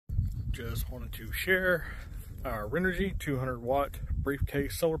Just wanted to share our Renogy 200 watt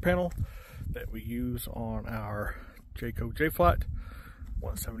briefcase solar panel that we use on our Jayco J-Flat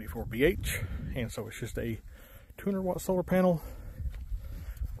 174BH. And so it's just a 200 watt solar panel.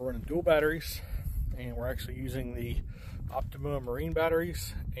 We're running dual batteries, and we're actually using the Optima marine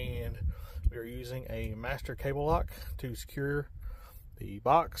batteries, and we are using a master cable lock to secure the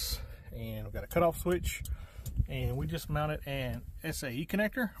box, and we've got a cutoff switch, and we just mounted an SAE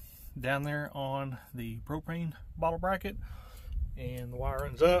connector down there on the propane bottle bracket, and the wire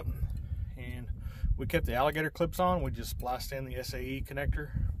runs up, and we kept the alligator clips on. We just spliced in the SAE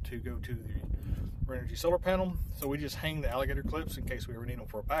connector to go to the Renogy solar panel. So we just hang the alligator clips in case we ever need them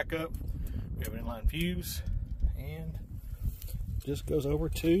for a backup. We have an inline fuse, and just goes over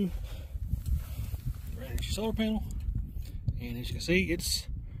to the Renogy solar panel. And as you can see, it's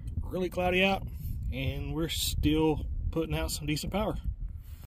really cloudy out, and we're still putting out some decent power.